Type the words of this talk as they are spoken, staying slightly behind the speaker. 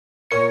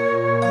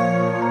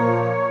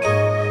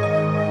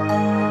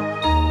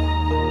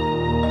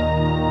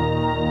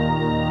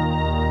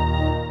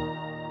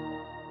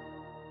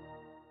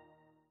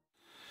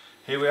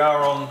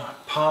are on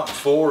part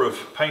 4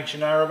 of Paint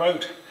Your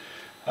Narrowboat.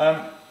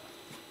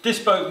 This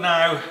boat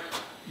now,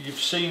 you've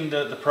seen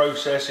the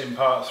process in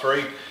part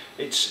 3.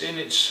 It's in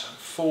its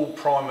full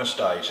primer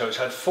stage, so it's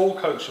had 4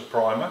 coats of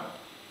primer,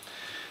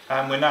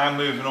 and we're now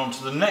moving on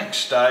to the next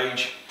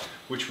stage,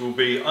 which will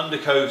be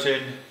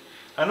undercoating,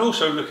 and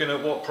also looking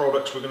at what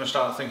products we're going to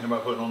start thinking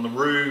about putting on the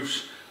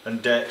roofs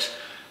and decks,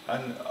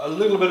 and a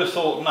little bit of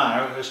thought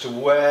now as to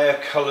where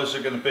colours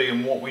are going to be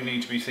and what we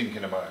need to be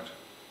thinking about.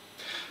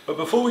 But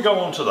before we go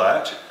on to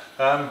that,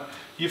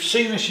 you've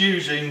seen us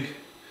using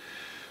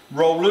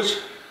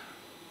rollers.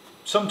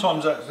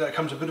 Sometimes that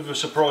comes a bit of a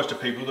surprise to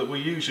people that we're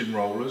using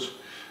rollers.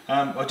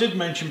 I did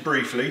mention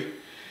briefly,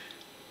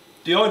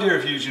 the idea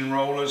of using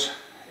rollers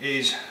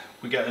is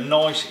we get a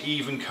nice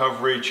even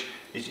coverage,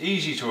 it's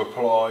easy to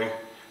apply,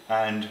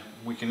 and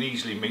we can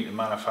easily meet the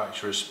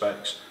manufacturer's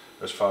specs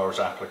as far as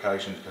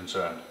application is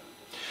concerned.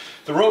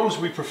 The rollers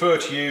we prefer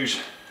to use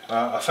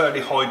are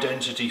fairly high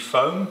density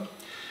foam.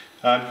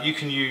 You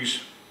can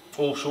use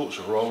all sorts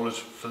of rollers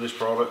for this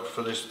product,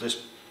 for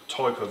this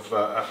type of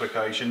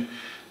application.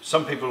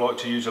 Some people like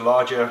to use a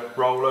larger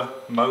roller,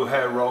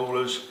 mohair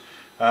rollers.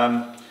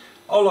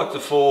 I like the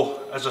 4,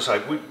 as I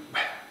say,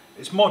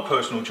 it's my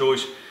personal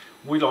choice.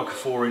 We like a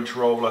 4-inch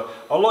roller.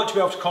 I like to be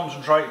able to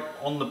concentrate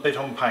on the bit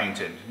I'm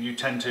painting. You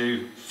tend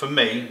to, for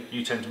me,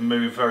 you tend to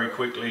move very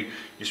quickly.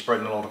 You're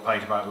spreading a lot of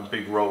paint about with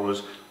big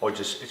rollers.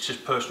 It's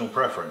just personal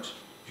preference.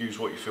 Use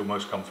what you feel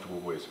most comfortable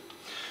with.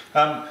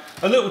 A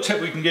little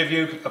tip we can give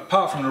you,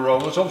 apart from the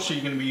rollers, obviously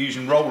you're going to be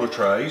using roller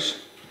trays.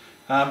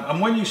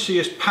 And when you see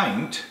us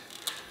paint,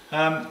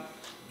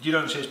 you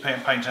don't see us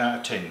painting out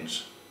of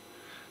tins.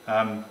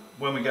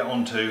 When we get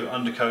onto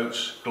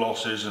undercoats,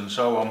 glosses and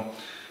so on,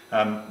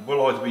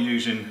 we'll either be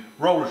using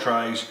roller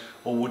trays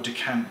or we'll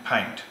decant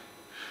paint.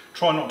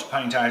 Try not to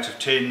paint out of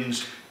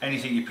tins.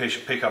 Anything you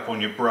pick up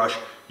on your brush,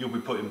 you'll be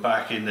putting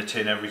back in the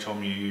tin every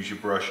time you use your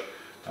brush.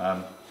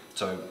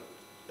 So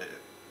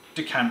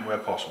decant where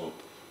possible.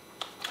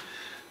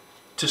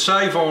 To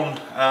save on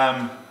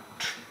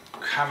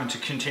having to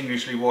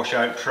continuously wash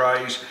out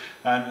trays,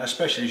 and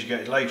especially as you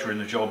get later in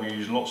the job, you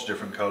use lots of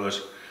different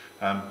colours.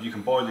 You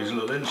can buy these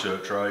little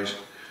insert trays,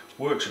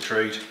 works a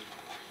treat.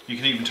 You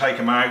can even take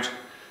them out.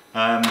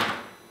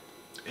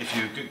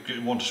 If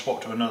you want to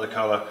swap to another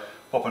colour,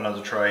 pop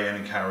another tray in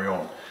and carry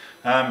on.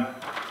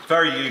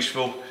 Very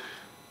useful,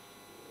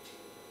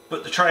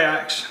 but the tray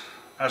acts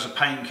as a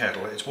paint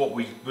kettle. It's what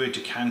we're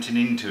decanting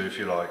into, if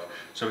you like.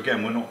 So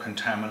again, we're not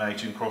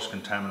contaminating,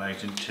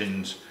 cross-contaminating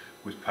tins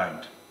with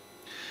paint.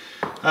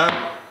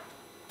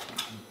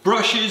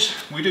 Brushes,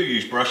 we do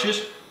use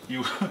brushes.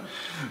 You'll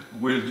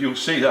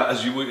see that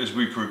as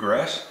we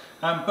progress.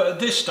 But at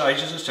this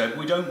stage, as I said,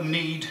 we don't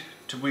need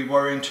to be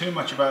worrying too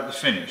much about the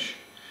finish.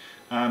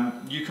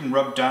 You can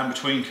rub down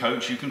between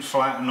coats, you can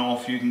flatten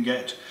off, you can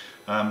get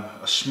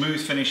a smooth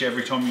finish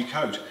every time you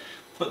coat.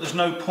 But there's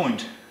no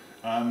point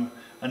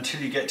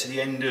until you get to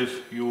the end of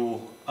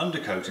your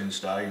undercoating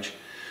stage,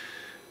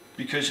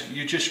 because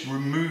you're just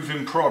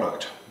removing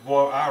product.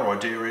 What our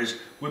idea is,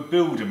 we're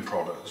building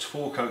product. There's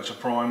 4 coats of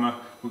primer,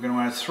 we're going to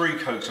add 3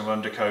 coats of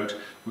undercoat,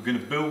 we're going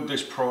to build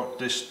these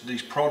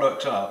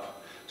products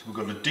up so we've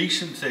got a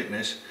decent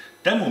thickness,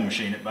 then we'll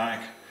machine it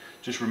back,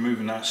 just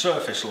removing that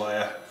surface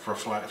layer for a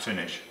flat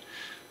finish.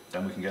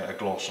 Then we can get a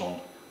gloss on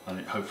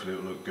and hopefully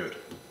it'll look good.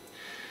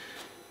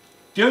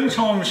 The only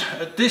times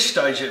at this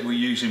stage that we're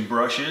using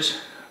brushes,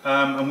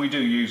 and we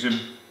do use them,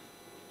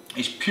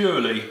 is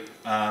purely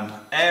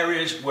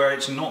areas where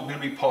it's not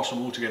going to be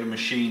possible to get a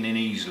machine in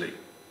easily.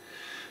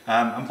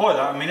 And by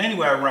that I mean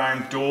anywhere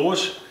around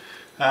doors,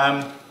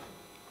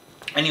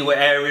 anywhere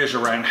areas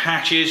around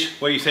hatches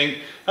where you think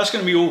that's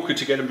going to be awkward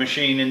to get a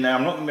machine in there,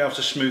 I'm not going to be able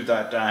to smooth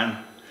that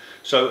down.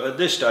 So at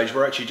this stage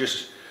we're actually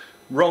just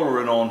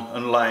rollering on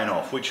and laying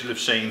off, which you'll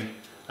have seen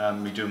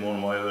me doing one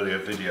of my earlier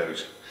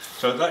videos.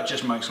 So that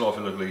just makes life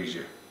a little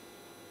easier.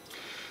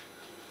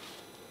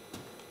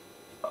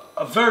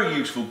 A very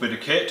useful bit of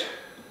kit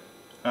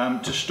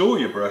to store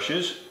your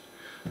brushes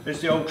is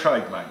the old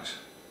trade mags.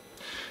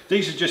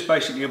 These are just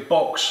basically a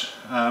box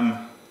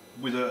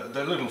with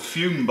they're little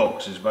fume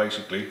boxes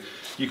basically.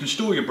 You can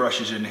store your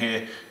brushes in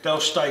here,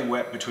 they'll stay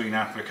wet between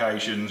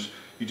applications,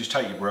 you just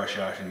take your brush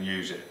out and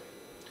use it.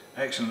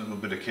 Excellent little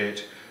bit of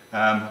kit,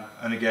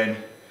 and again,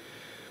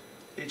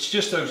 it's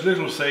just those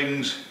little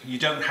things. You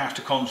don't have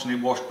to constantly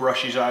wash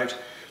brushes out,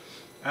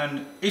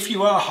 and if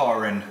you are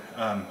hiring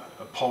a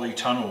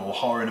polytunnel or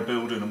hiring a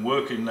building and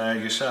working there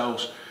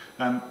yourselves,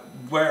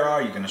 where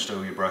are you going to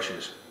store your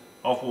brushes?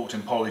 I've walked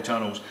in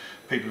polytunnels,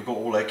 people have got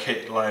all their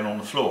kit laying on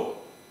the floor.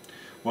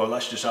 Well,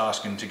 that's just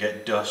asking to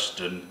get dust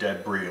and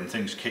debris and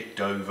things kicked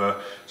over.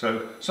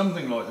 So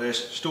something like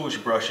this stores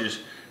your brushes,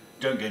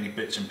 don't get any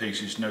bits and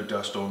pieces, no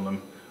dust on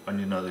them, and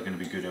you know they're going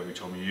to be good every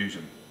time you use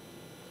them.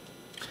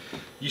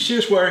 You see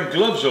us wearing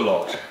gloves a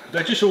lot.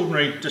 They're just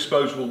ordinary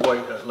disposable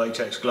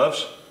latex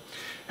gloves.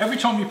 Every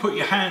time you put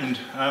your hand,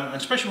 and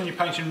especially when you're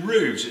painting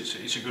roofs,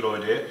 it's a good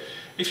idea.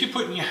 If you're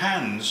putting your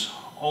hands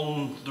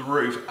on the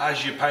roof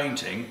as you're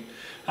painting,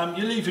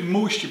 you're leaving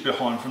moisture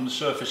behind from the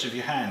surface of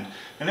your hand,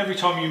 and every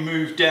time you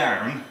move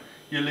down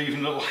you're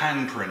leaving little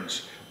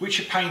handprints which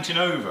you're painting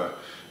over.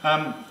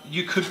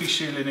 You could be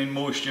sealing in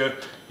moisture,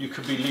 you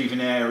could be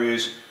leaving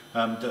areas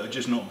that are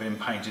just not being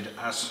painted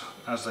as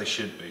they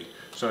should be.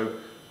 So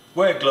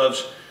wear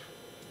gloves,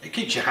 it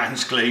keeps your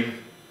hands clean,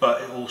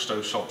 but it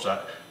also stops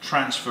that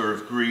transfer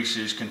of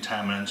greases,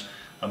 contaminants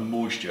and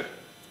moisture.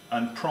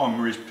 And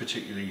primer is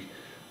particularly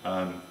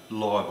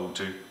liable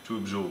to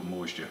absorb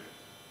moisture.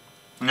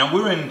 Now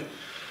we're in,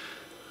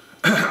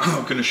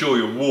 I'm going to show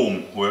you a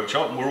warm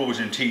workshop. We're always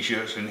in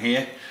t-shirts in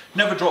here.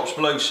 Never drops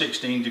below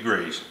 16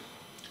 degrees.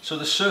 So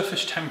the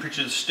surface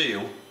temperature of the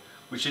steel,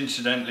 which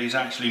incidentally is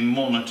actually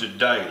monitored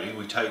daily,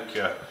 we take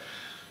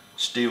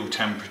steel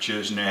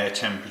temperatures and air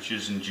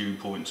temperatures and dew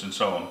points and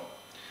so on.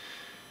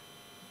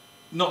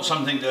 Not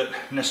something that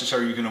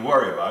necessarily you're going to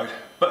worry about,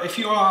 but if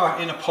you are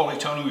in a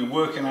polytunnel, you're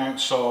working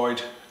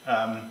outside,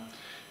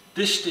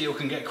 this steel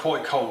can get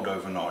quite cold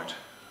overnight.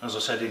 As I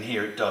said, in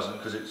here it doesn't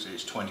because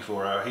it's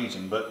 24-hour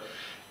heating, but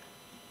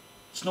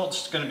it's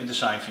not going to be the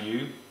same for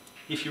you.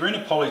 If you're in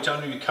a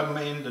polytunnel, you come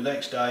in the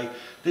next day,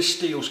 this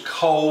steel's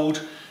cold,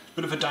 it's a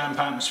bit of a damp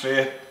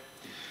atmosphere,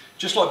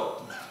 just like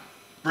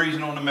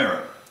breathing on a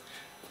mirror.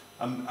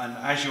 And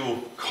as you're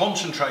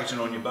concentrating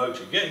on your boat,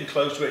 you're getting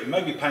close to it, you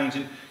may be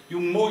painting, the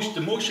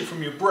moisture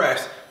from your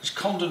breath is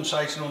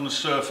condensating on the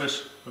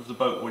surface of the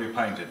boat while you're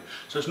painting.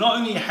 So it's not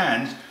only your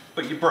hands,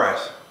 but your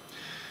breath.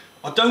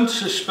 I don't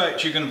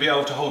suspect you're going to be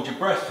able to hold your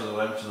breath for the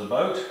length of the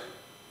boat.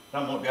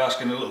 That might be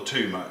asking a little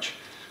too much.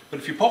 But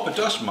if you pop a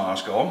dust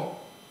mask on,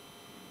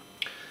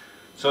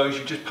 so as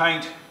you just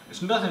paint,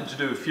 it's nothing to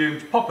do with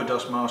fumes, pop a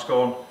dust mask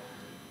on,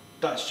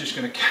 that's just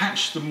going to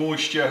catch the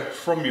moisture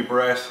from your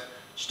breath,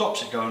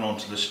 stops it going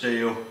onto the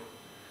steel,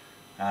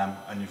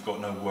 and you've got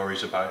no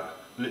worries about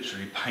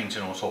literally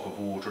painting on top of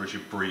water as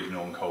you're breathing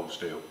on cold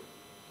steel.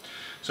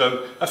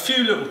 So a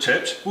few little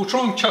tips, we'll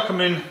try and chuck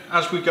them in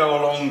as we go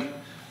along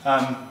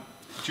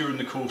during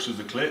the course of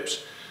the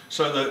clips,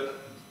 so that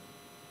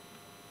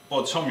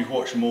by the time you've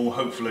watched them all,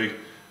 hopefully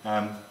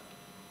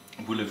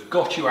we'll have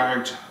got you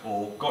out,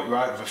 or got you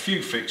out of a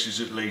few fixes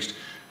at least,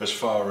 as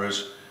far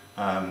as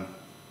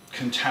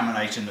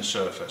contaminating the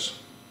surface.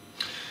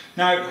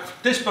 Now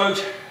this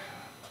boat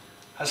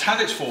has had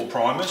its 4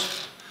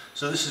 primers,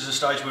 so this is the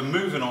stage we're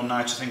moving on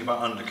now to think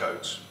about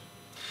undercoats.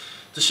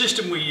 The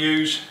system we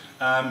use,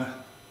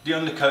 the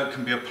undercoat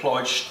can be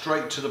applied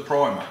straight to the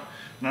primer.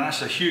 Now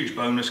that's a huge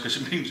bonus because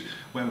it means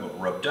we haven't got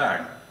to rub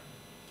down.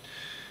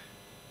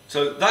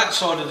 So that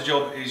side of the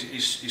job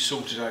is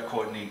sorted out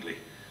quite neatly.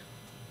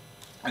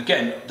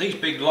 Again, these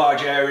big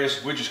large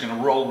areas, we're just going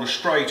to roll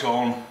straight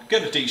on,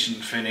 get a decent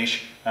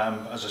finish.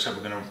 As I said,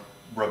 we're going to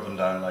rub them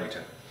down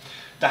later.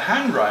 The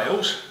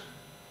handrails,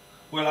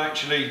 we'll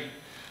actually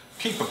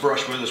keep a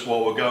brush with us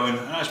while we're going,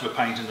 and as we're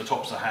painting the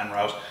tops of the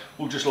handrails,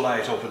 we'll just lay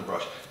it off with a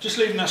brush, just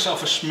leaving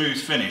ourselves a smooth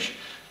finish.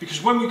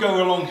 Because when we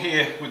go along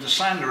here with the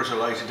sander at a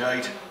later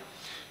date,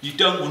 you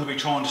don't want to be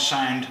trying to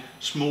sand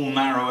small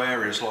narrow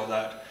areas like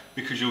that,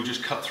 because you'll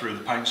just cut through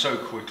the paint so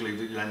quickly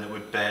that you'll end up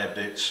with bare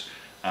bits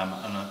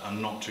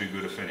and not too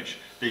good a finish.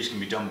 These can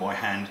be done by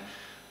hand,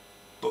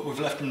 but we've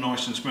left them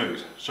nice and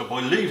smooth. So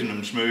by leaving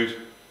them smooth,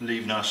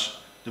 leaving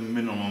us the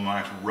minimum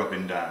amount of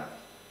rubbing down.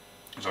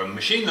 So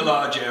machine the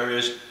large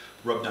areas,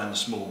 rub down the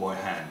small by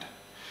hand.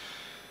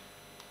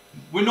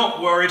 We're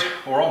not worried,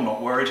 or I'm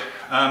not worried,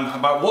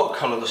 about what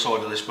colour the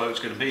side of this boat's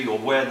going to be or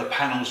where the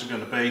panels are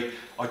going to be.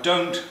 I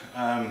don't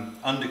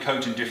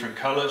undercoat in different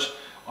colours.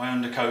 I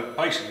undercoat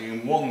basically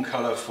in one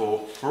colour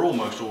for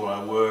almost all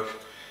our work,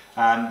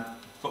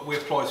 but we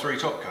apply 3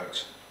 top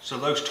coats. So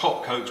those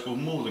top coats will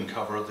more than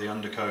cover the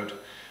undercoat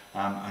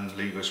and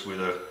leave us with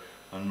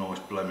a nice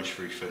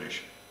blemish-free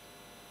finish.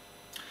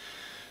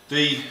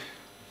 The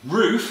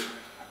roof,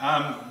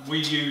 we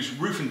use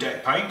roof and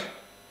deck paint.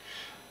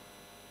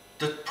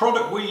 The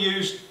product we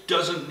use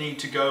doesn't need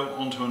to go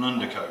onto an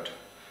undercoat.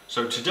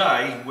 So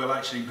today we'll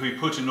actually be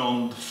putting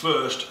on the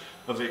first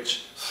of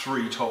its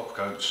 3 top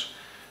coats.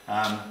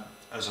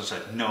 As I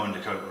said, no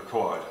undercoat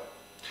required.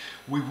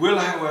 We will,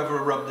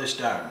 however, rub this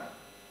down.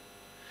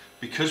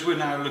 Because we're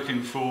now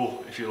looking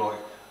for, if you like,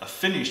 a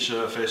finished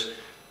surface,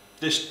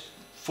 this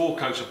 4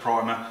 coats of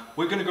primer,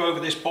 we're going to go over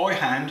this by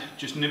hand,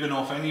 just nibbing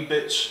off any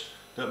bits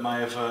that may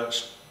have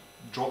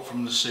dropped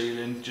from the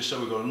ceiling, just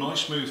so we've got a nice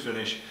smooth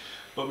finish.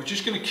 But we're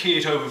just going to key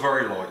it over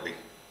very lightly.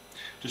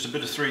 Just a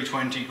bit of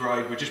 320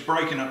 grade, we're just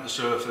breaking up the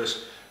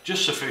surface,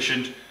 just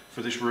sufficient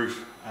for this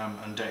roof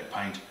and deck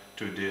paint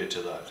to adhere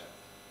to that.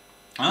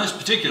 Now this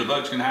particular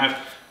boat's going to have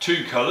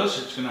 2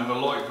 colours. It's going to have a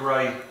light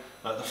grey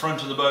at the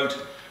front of the boat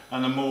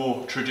and a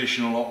more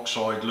traditional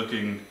oxide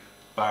looking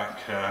back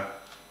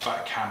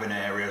cabin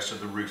area, so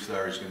the roof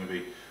there is going to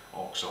be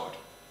oxide.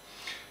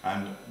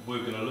 And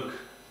we're going to look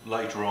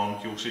later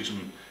on, you'll see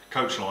some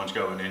coach lines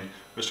going in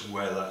as to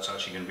where that's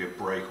actually going to be a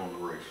break on the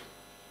roof.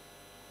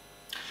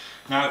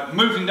 Now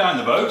moving down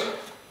the boat,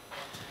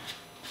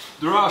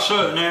 there are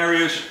certain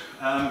areas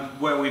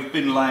where we've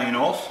been laying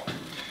off.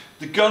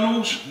 The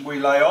gunnels we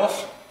lay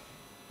off.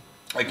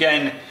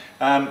 Again,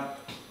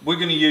 we're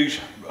going to use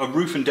a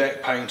roof and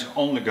deck paint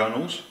on the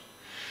gunnels.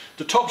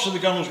 The tops of the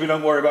gunnels we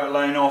don't worry about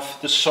laying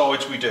off, the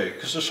sides we do,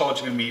 because the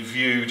sides are going to be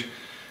viewed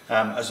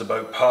as the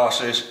boat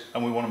passes,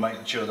 and we want to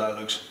make sure that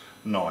looks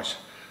nice.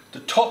 The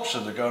tops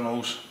of the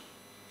gunnels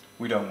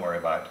we don't worry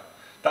about.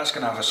 That's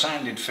going to have a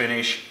sanded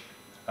finish,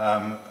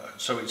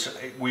 so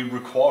we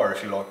require,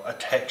 if you like, a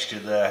texture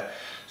there.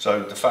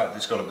 So the fact that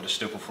it's got a bit of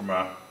stipple from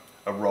a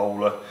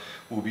roller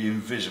will be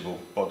invisible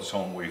by the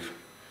time we've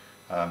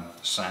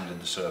sanded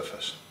the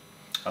surface.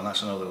 And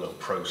that's another little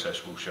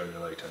process we'll show you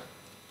later.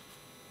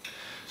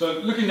 So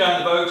looking down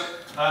the boat,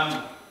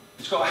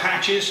 it's got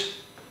hatches.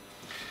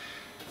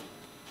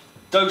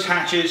 Those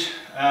hatches,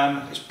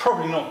 it's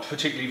probably not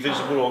particularly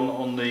visible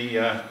on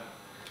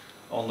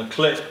the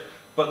clip,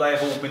 but they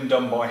have all been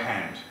done by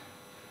hand.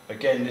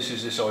 Again, this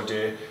is this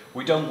idea,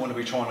 we don't want to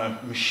be trying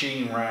to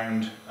machine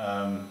round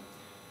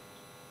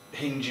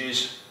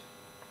hinges,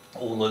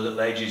 all the little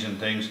edges and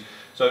things.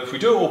 So if we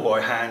do it all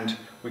by hand,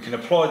 we can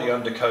apply the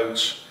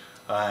undercoats,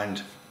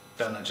 and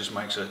then that just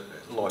makes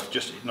life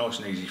just nice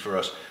and easy for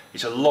us.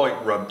 It's a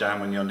light rub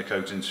down when the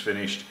undercoating's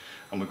finished,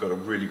 and we've got a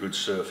really good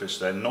surface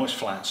there, nice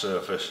flat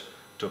surface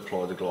to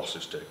apply the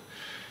glosses to.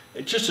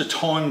 It's just a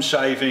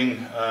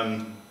time-saving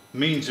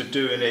means of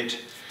doing it,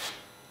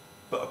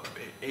 but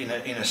in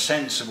a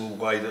sensible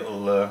way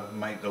that'll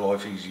make the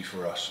life easy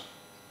for us.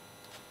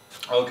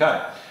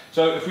 Okay,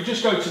 so if we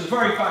just go to the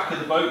very back of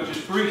the boat,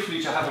 just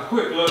briefly to have a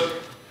quick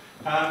look.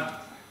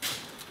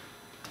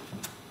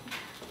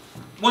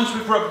 Once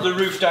we've rubbed the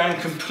roof down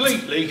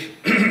completely,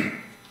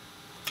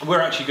 we're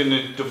actually going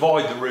to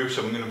divide the roof,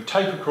 so we're going to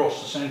tape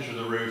across the centre of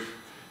the roof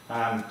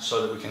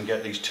so that we can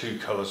get these two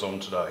colours on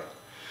today.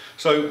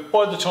 So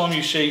by the time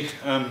you see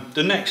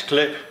the next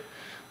clip,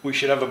 we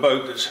should have a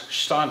boat that's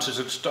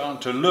starting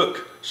to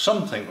look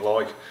something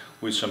like,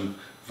 with some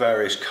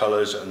various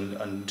colours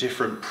and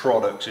different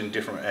products in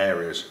different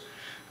areas.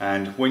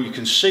 And when you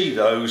can see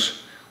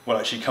those, we'll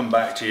actually come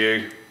back to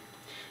you,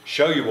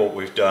 show you what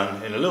we've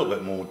done in a little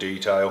bit more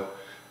detail,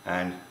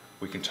 and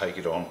we can take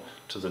it on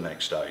to the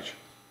next stage.